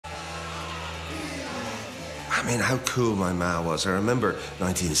I mean, how cool my ma was. I remember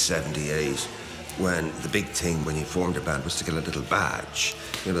 1978 when the big thing when you formed a band was to get a little badge.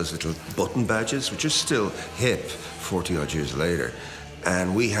 You know, those little button badges, which are still hip 40-odd years later.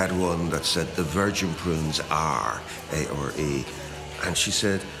 And we had one that said the Virgin Prunes are, A-R-E. And she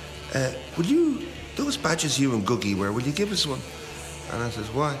said, will you, those badges you and Googie wear, will you give us one? And I says,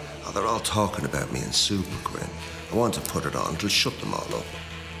 why? Oh, they're all talking about me in Super Grin. I want to put it on, it'll shut them all up.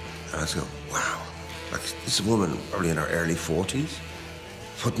 And I go, wow. Like, this woman, probably in her early 40s,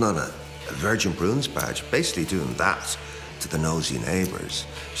 putting on a Virgin Prunes badge, basically doing that to the nosy neighbours.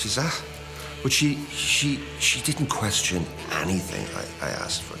 She says, but she didn't question anything I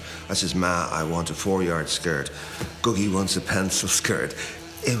asked for. I says, Ma, I want a 4-yard skirt. Googie wants a pencil skirt.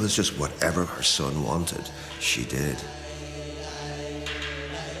 It was just whatever her son wanted, she did.